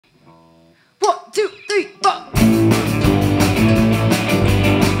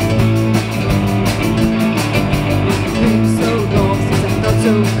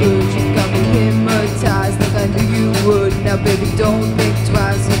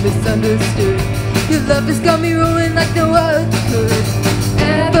misunderstood. Your love has got me rolling like no other could.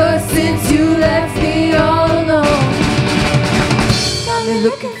 Ever since you left me all alone, got me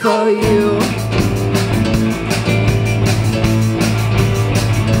looking for you.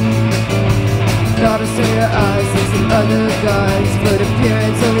 Notice in your eyes and some other guys, but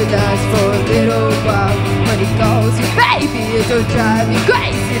appearance only lasts for a little while. When he calls you baby, it'll drive you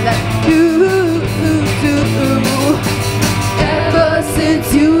crazy like ever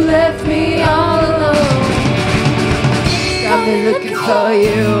since you left me all alone, got me looking for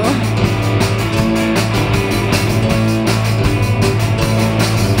you.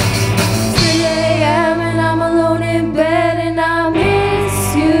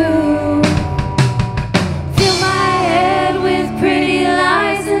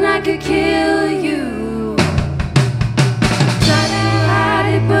 Kill you. Try to hide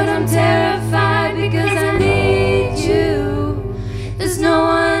it, but I'm terrified because I need you. There's no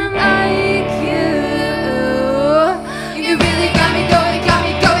one like you. You really got me going, got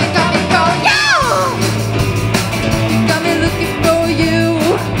me going, got me going. Yeah! You got me looking for you.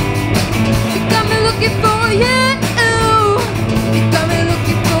 You got me looking for you. You got me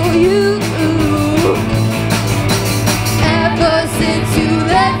looking for you. Ever since you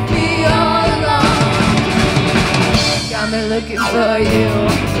left me all alone, got me looking for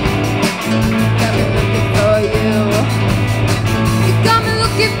you.